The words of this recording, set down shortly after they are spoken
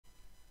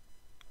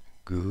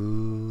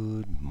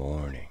Good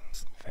morning,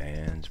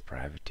 fans of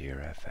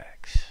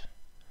PrivateerFX.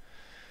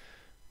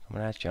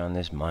 Coming at you on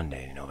this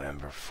Monday,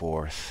 November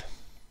 4th.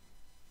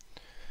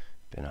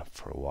 Been up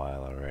for a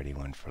while already,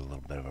 went for a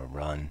little bit of a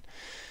run,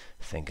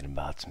 thinking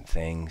about some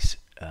things.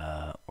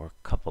 We're a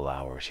couple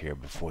hours here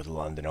before the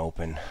London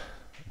Open.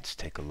 Let's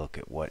take a look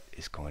at what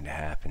is going to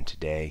happen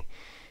today.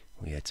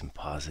 We had some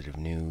positive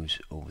news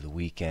over the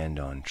weekend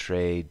on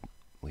trade.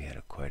 We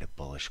had quite a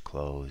bullish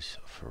close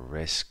for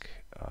risk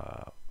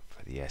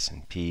for the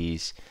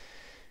S&Ps,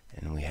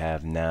 and we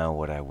have now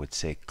what I would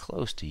say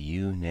close to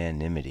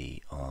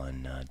unanimity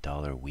on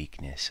dollar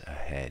weakness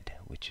ahead,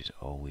 which is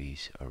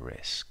always a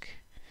risk.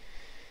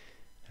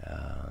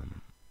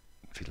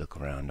 If you look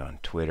around on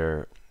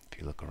Twitter, if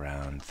you look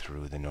around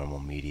through the normal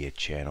media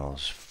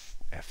channels,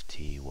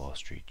 FT, Wall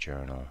Street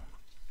Journal,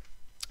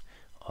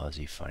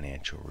 Aussie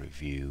Financial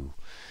Review,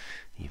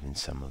 even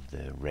some of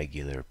the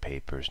regular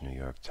papers, New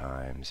York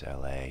Times,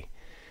 LA,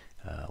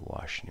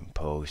 Washington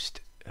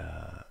Post,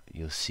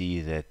 you'll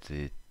see that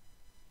the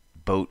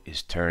boat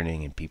is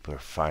turning and people are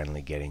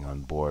finally getting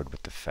on board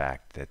with the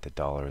fact that the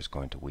dollar is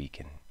going to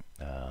weaken,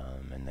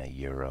 and the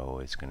euro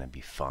is going to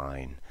be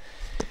fine.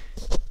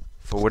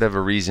 For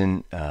whatever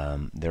reason,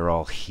 they're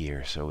all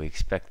here, so we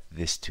expect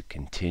this to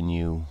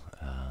continue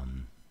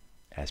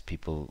as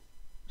people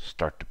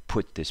start to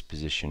put this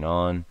position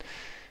on.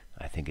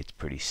 I think it's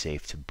pretty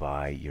safe to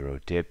buy euro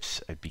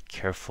dips. I'd be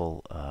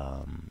careful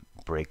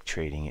break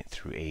trading it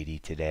through 80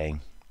 today.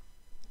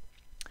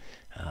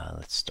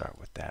 Let's start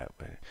with that.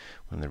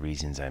 One of the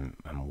reasons I'm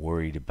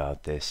worried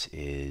about this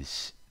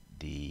is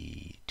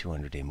the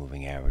 200-day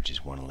moving average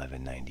is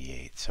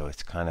 111.98, so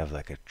it's kind of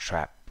like a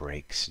trap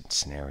break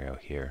scenario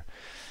here.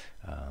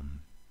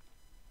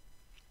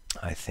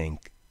 I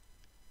think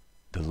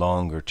the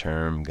longer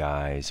term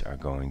guys are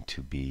going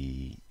to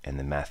be, and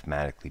the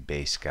mathematically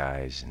based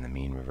guys and the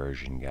mean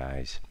reversion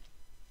guys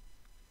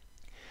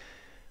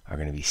are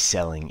going to be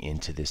selling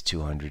into this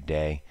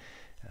 200-day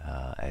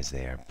as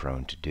they are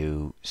prone to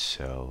do.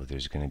 So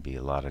there's going to be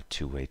a lot of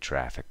two-way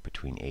traffic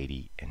between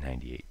 80 and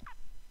 98.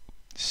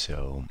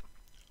 So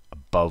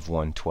above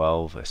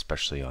 112,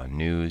 especially on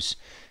news,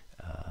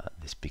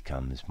 this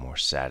becomes more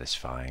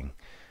satisfying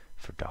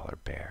for dollar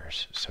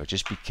bears. So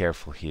just be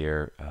careful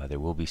here. There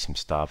will be some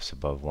stops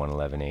above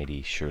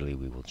 111.80. Surely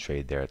we will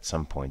trade there at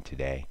some point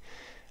today.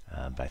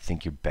 But I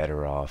think you're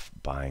better off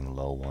buying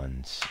low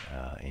ones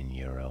in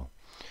euro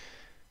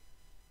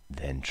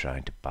than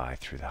trying to buy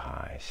through the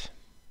highs.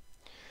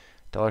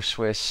 Dollar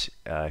Swiss,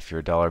 if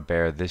you're a dollar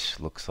bear, this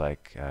looks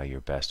like your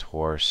best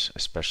horse,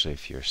 especially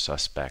if you're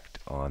suspect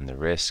on the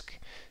risk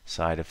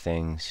side of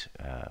things,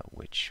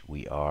 which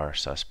we are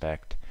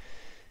suspect.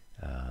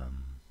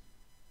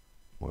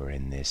 We're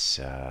in this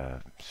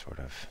sort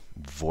of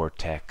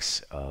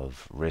vortex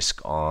of risk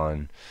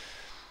on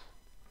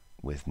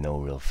with no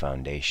real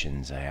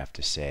foundations, I have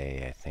to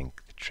say. I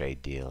think the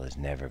trade deal is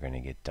never going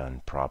to get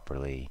done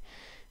properly.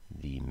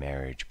 The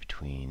marriage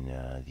between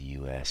the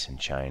US and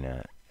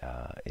China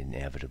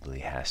inevitably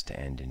has to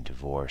end in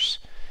divorce.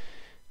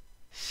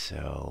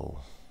 So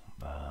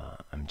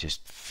I'm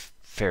just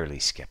fairly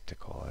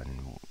skeptical,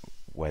 and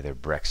whether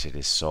Brexit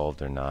is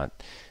solved or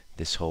not,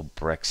 this whole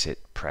Brexit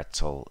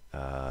pretzel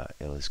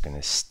is going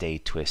to stay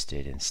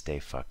twisted and stay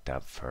fucked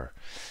up for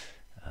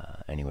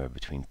anywhere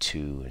between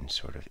 2 and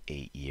sort of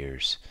 8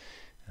 years,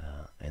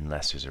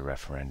 unless there's a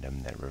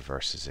referendum that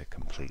reverses it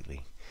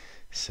completely.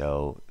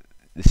 So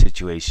the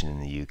situation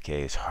in the UK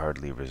is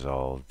hardly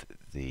resolved.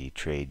 The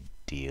trade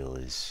deal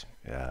is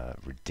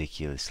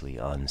ridiculously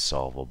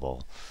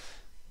unsolvable,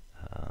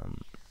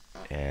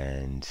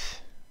 and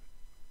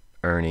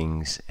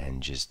earnings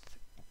and just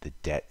the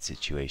debt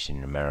situation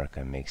in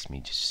America makes me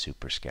just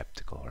super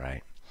skeptical,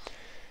 right?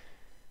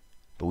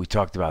 But we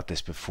talked about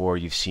this before.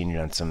 You've seen it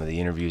on some of the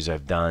interviews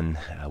I've done.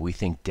 We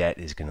think debt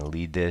is going to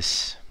lead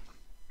this.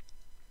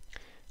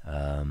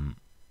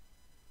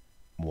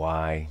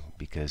 Why?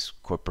 Because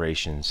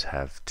corporations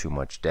have too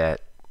much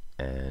debt,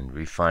 and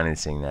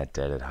refinancing that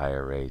debt at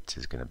higher rates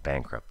is going to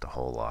bankrupt a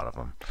whole lot of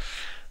them,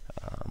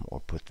 or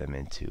put them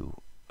into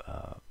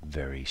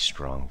very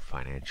strong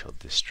financial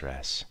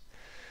distress.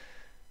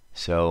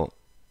 So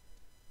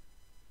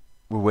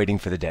we're waiting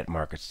for the debt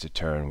markets to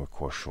turn. We're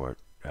core short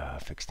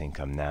fixed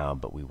income now,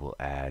 but we will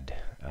add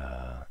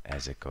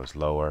as it goes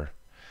lower.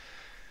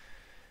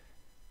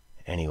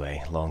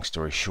 Anyway, long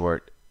story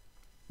short,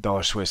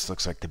 dollar Swiss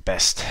looks like the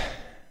best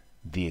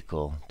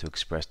vehicle to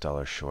express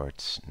dollar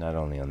shorts, not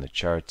only on the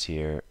charts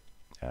here.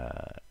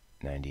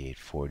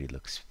 98.40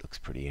 looks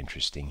pretty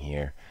interesting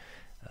here,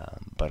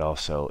 but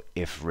also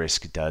if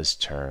risk does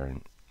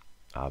turn,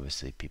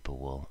 obviously people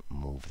will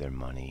move their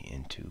money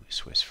into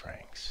Swiss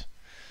francs.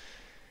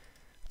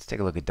 Let's take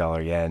a look at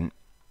dollar yen.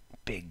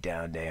 Big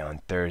down day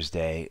on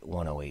Thursday.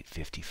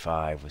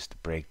 108.55 was the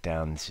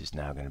breakdown. This is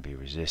now going to be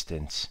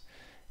resistance.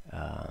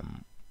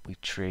 We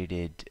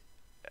traded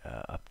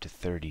up to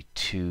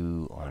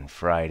 32 on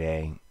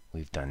Friday.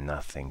 We've done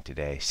nothing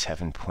today.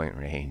 7-point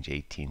range,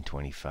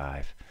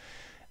 18.25.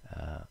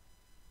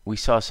 we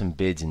saw some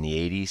bids in the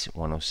 80s,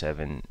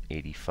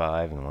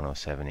 107.85 and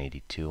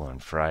 107.82 on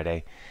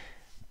Friday,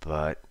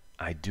 but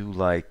I do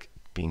like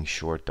being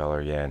short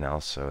dollar yen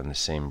also, in the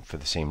same for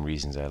the same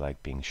reasons I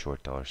like being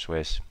short dollar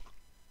Swiss.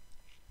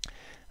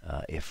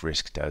 If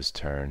risk does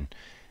turn,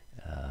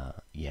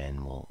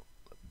 yen will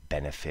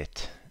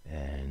benefit,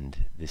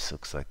 and this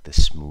looks like the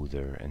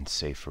smoother and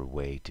safer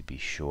way to be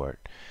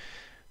short.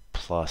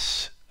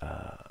 Plus,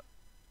 the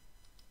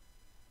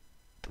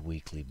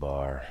weekly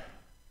bar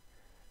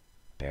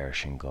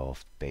bearish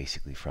engulfed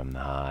basically from the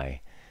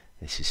high.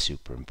 This is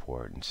super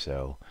important.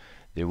 So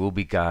there will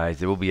be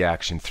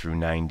action through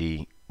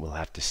 90. We'll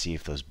have to see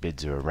if those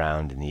bids are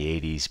around in the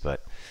 80s,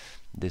 but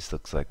this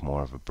looks like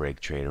more of a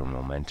break trade or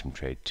momentum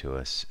trade to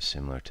us,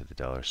 similar to the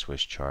dollar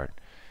Swiss chart,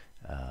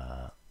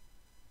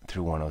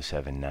 through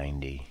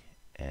 107.90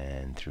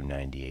 and through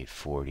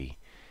 98.40.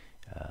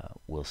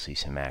 We'll see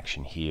some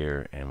action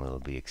here, and we'll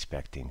be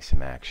expecting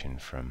some action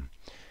from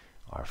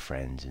our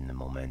friends in the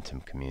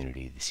momentum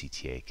community, the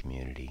CTA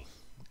community,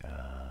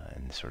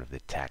 and sort of the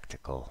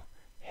tactical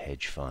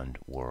hedge fund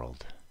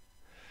world.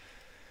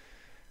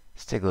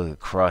 Let's take a look at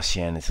cross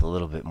yen. It's a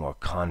little bit more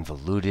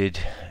convoluted.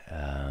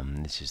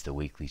 This is the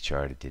weekly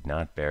chart. It did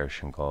not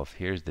bearish engulf.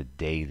 Here's the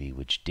daily,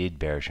 which did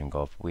bearish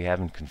engulf. We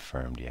haven't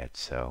confirmed yet,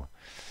 so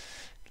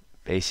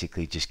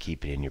basically just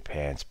keep it in your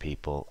pants,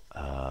 people.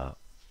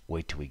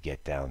 Wait till we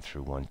get down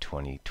through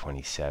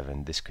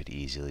 120.27. This could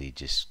easily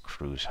just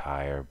cruise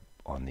higher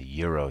on the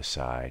euro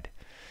side.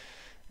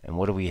 And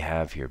what do we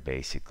have here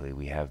basically?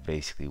 We have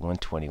basically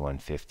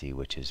 121.50,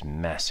 which is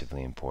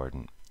massively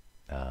important.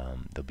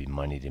 There'll be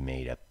money to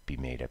be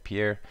made up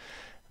here,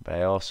 but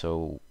I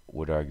also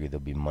would argue there'll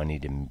be money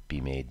to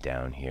be made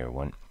down here.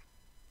 We'll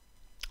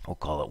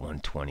call it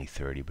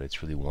 120.30, but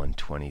it's really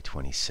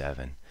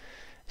 120.27.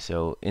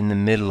 So in the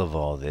middle of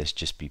all this,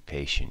 just be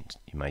patient.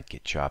 You might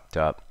get chopped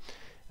up.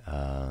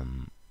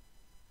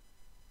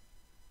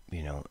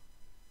 You know,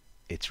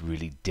 it's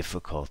really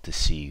difficult to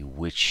see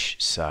which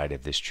side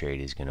of this trade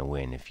is going to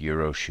win. If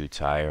euro shoots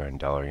higher and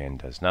dollar yen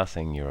does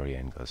nothing, euro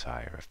yen goes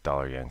higher. If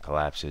dollar yen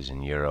collapses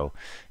and euro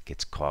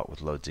gets caught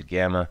with loads of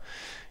gamma,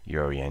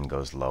 euro yen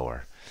goes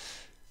lower.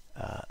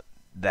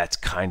 That's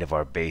kind of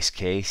our base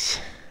case.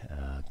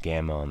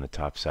 Gamma on the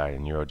top side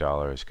and euro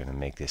dollar is going to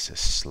make this a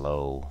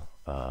slow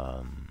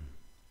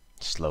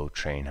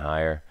train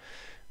higher,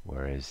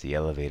 whereas the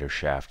elevator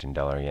shaft in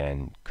dollar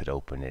yen could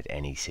open at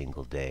any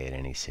single day, at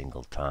any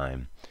single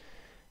time,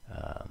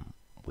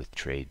 with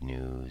trade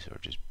news or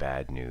just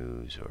bad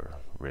news or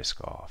risk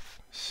off.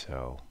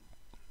 So,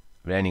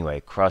 but anyway,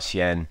 cross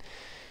yen,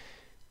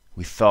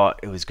 we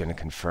thought it was going to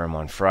confirm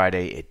on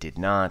Friday. It did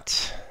not.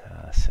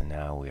 So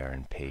now we are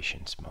in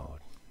patience mode.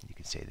 You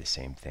could say the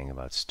same thing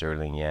about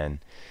sterling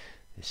yen.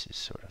 This is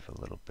sort of a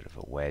little bit of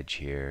a wedge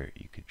here.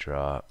 You could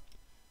draw.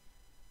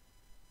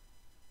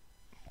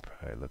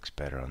 Probably looks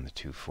better on the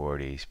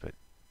 240s, but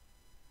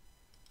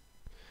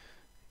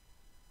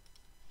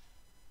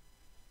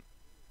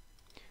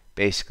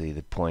basically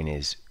the point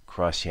is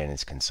cross yen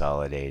is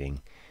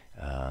consolidating,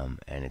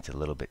 and it's a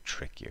little bit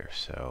trickier.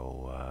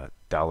 So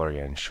dollar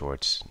yen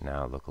shorts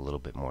now look a little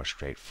bit more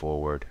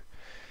straightforward.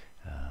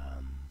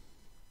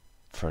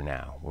 For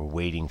now, we're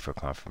waiting for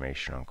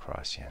confirmation on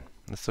cross yen.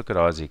 Let's look at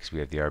Aussie because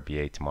we have the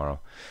RBA tomorrow.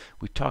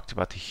 We talked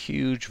about the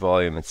huge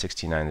volume at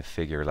 69 the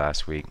figure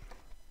last week,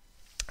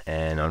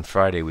 and on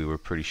Friday we were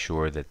pretty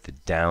sure that the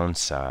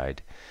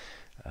downside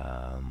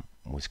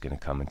was going to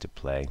come into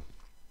play.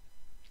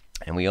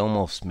 And we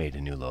almost made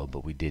a new low,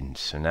 but we didn't.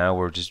 So now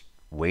we're just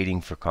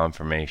waiting for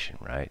confirmation,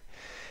 right?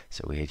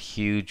 So we had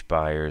huge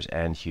buyers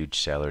and huge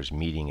sellers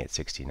meeting at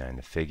 69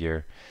 the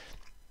figure.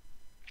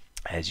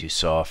 As you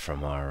saw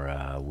from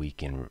our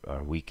week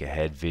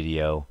ahead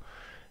video,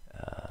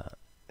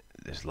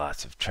 there's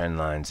lots of trend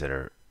lines that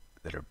are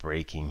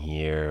breaking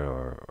here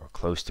or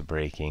close to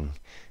breaking.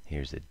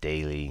 Here's the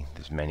daily.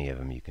 There's many of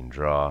them you can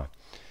draw.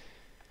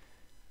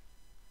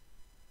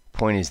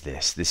 Point is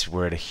this: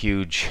 we're at a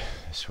huge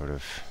sort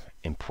of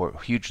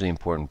hugely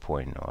important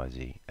point in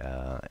Aussie,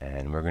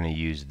 and we're going to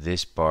use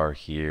this bar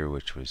here,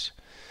 which was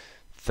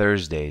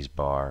Thursday's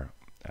bar,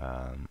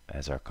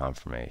 as our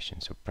confirmation.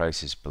 So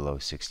prices below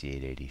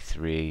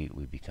 68.83,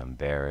 we become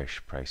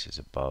bearish. Prices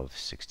above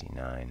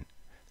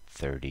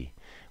 69.30,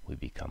 we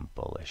become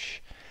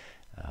bullish.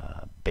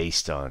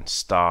 Based on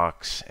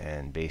stocks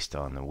and based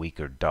on the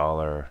weaker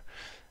dollar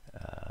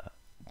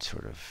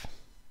sort of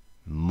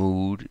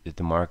mood that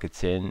the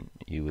market's in,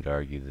 you would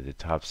argue that the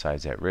top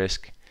side's at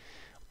risk.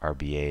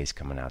 RBA is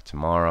coming out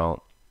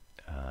tomorrow.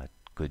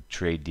 Good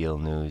trade deal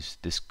news.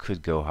 This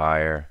could go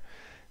higher,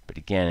 but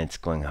again, it's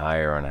going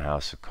higher on a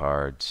house of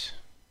cards.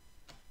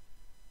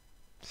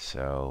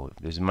 So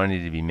there's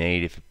money to be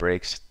made. If it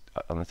breaks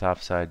on the top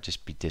side,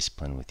 just be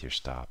disciplined with your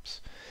stops,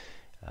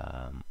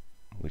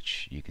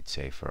 which you could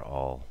say for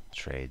all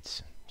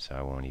trades. So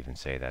I won't even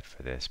say that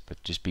for this,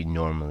 but just be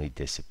normally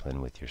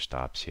disciplined with your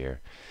stops here.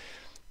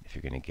 If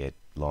you're going to get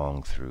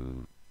long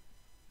through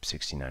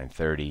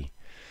 69.30,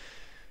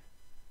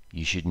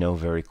 you should know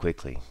very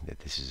quickly that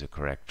this is a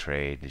correct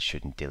trade. It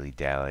shouldn't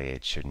dilly-dally.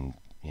 It shouldn't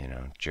you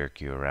know,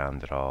 jerk you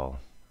around at all.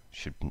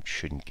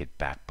 Shouldn't get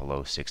back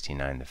below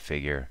 69 the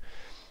figure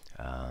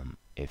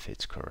if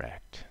it's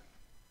correct.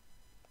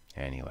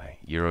 Anyway,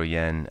 Euro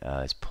Yen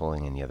is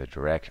pulling in the other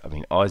direction. I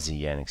mean, Aussie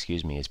Yen,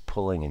 excuse me, is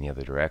pulling in the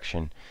other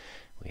direction.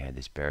 We had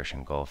this bearish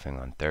engulfing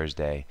on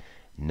Thursday.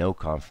 No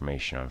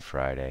confirmation on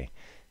Friday.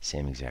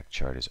 Same exact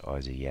chart as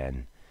Aussie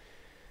Yen.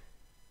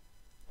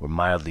 We're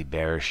mildly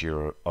bearish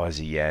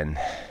Aussie Yen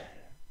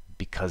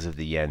because of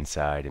the yen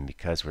side and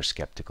because we're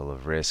skeptical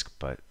of risk,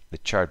 but the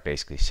chart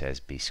basically says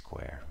be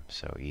square.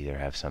 So either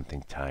have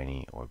something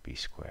tiny or be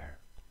square.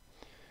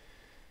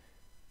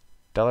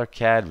 Dollar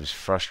CAD was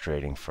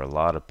frustrating for a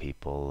lot of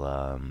people.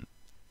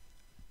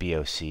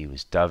 BOC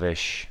was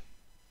dovish.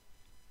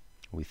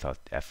 We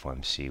thought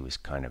FOMC was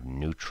kind of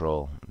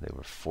neutral. They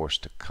were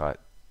forced to cut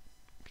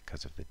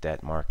because of the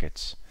debt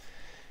markets.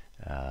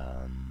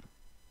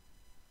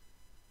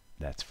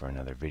 That's for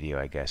another video,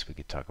 I guess. We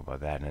could talk about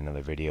that in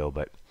another video,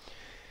 but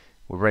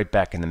we're right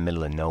back in the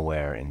middle of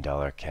nowhere in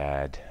dollar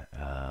CAD.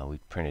 We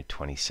printed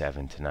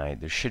 27 tonight.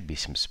 There should be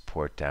some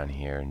support down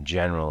here. In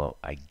general,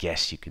 I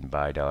guess you can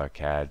buy dollar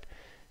CAD,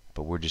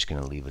 but we're just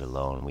going to leave it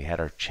alone. We had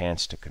our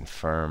chance to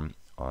confirm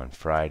on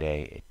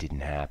Friday. It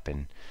didn't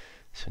happen.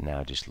 So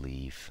now just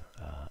leave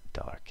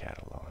dollar CAD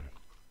alone.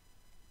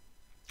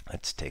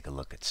 Let's take a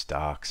look at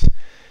stocks.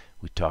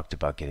 We talked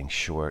about getting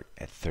short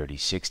at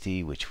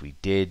 30.60, which we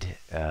did.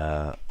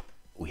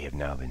 We have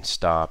now been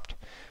stopped.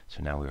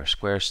 So now we are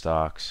square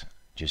stocks,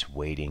 just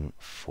waiting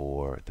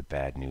for the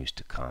bad news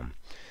to come.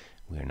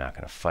 We are not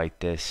going to fight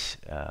this.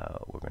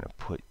 We're going to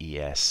put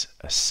ES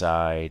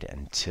aside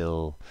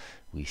until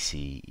we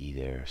see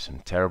either some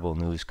terrible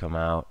news come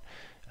out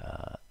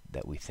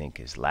that we think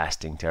is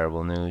lasting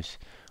terrible news,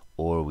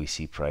 or we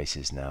see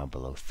prices now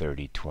below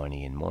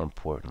 30.20 and more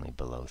importantly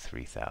below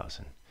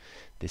 3,000.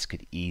 This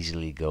could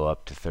easily go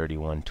up to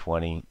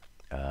 31.20,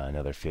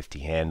 another 50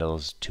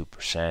 handles,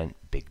 2%,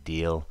 big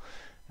deal.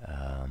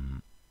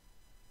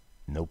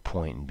 No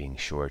point in being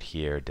short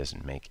here. It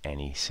doesn't make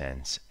any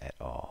sense at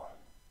all.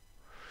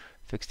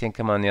 Fixed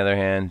income, on the other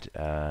hand,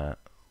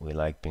 we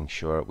like being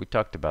short. We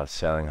talked about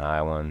selling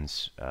high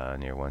ones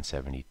near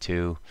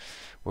 172.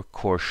 We're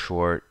core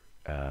short.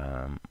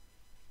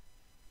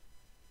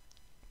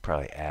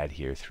 Probably add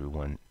here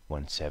through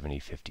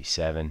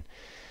 170.57.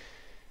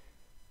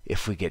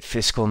 If we get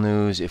fiscal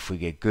news, if we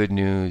get good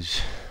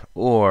news,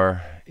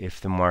 or if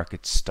the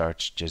market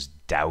starts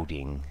just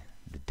doubting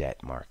the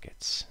debt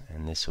markets.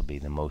 And this will be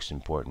the most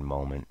important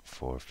moment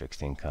for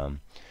fixed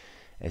income.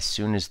 As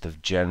soon as the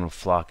general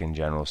flock in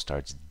general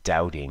starts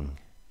doubting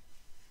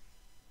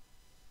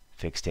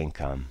fixed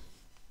income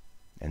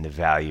and the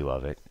value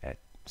of it at,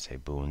 say,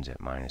 Boons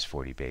at minus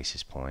 40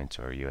 basis points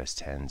or US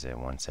 10s at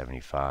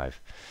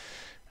 175,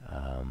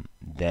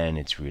 then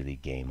it's really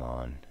game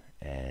on,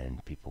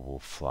 and people will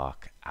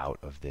flock out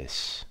of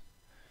this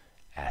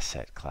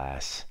asset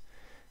class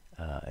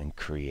and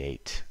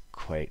create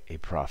quite a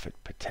profit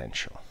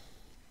potential.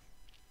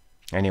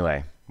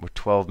 Anyway, we're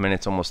 12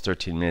 minutes, almost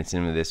 13 minutes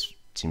into this.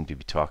 Seem to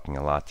be talking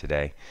a lot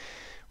today.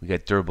 We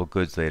got durable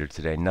goods later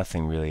today.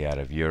 Nothing really out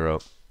of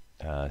Europe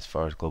as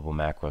far as global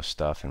macro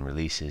stuff and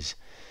releases.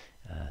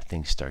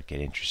 Things start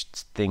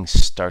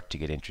to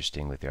get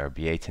interesting with the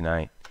RBA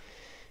tonight.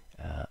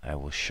 I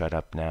will shut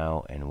up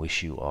now and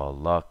wish you all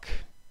luck.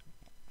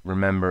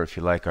 Remember, if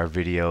you like our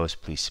videos,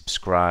 please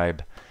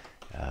subscribe.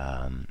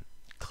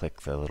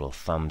 Click the little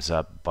thumbs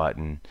up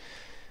button,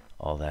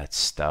 all that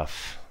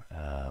stuff.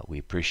 We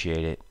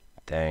appreciate it.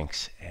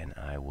 Thanks, and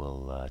I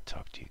will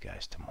talk to you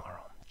guys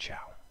tomorrow.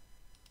 Ciao.